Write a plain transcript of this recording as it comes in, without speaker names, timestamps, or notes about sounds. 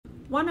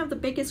One of the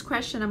biggest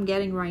questions I'm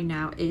getting right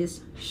now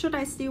is, should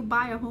I still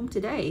buy a home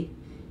today?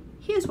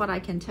 Here's what I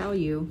can tell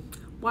you.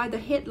 While the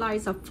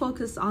headlines are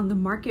focused on the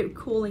market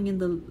cooling in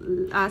the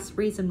last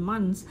recent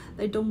months,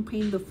 they don't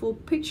paint the full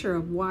picture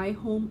of why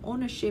home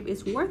ownership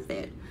is worth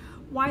it,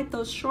 why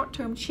those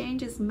short-term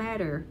changes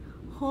matter.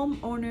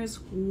 Homeowners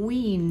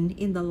win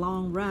in the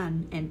long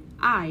run, and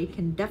I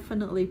can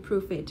definitely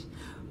prove it.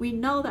 We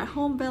know that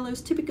home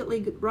values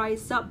typically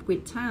rise up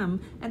with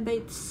time, and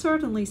they've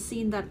certainly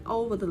seen that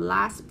over the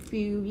last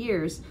few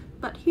years.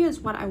 But here's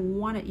what I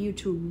wanted you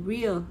to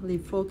really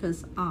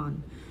focus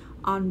on.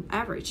 On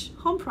average,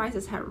 home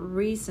prices have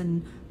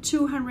risen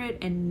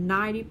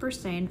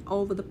 290%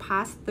 over the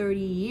past 30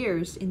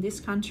 years in this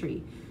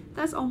country.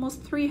 That's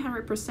almost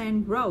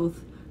 300%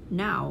 growth.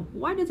 Now,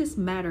 why does this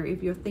matter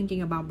if you're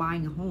thinking about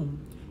buying a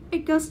home?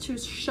 It goes to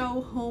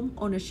show home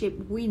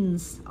ownership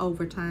wins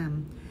over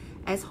time.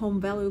 As home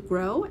value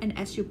grow and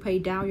as you pay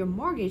down your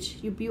mortgage,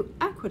 you build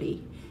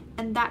equity,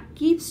 and that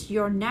gives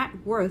your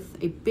net worth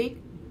a big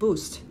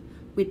boost.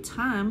 With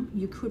time,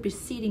 you could be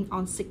sitting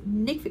on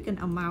significant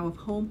amount of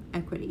home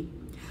equity.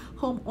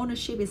 Home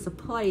ownership is a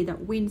play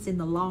that wins in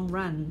the long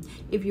run.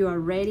 If you are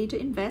ready to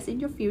invest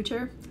in your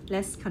future,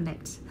 let's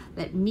connect.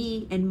 Let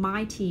me and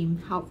my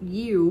team help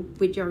you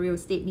with your real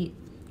estate need.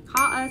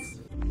 Call us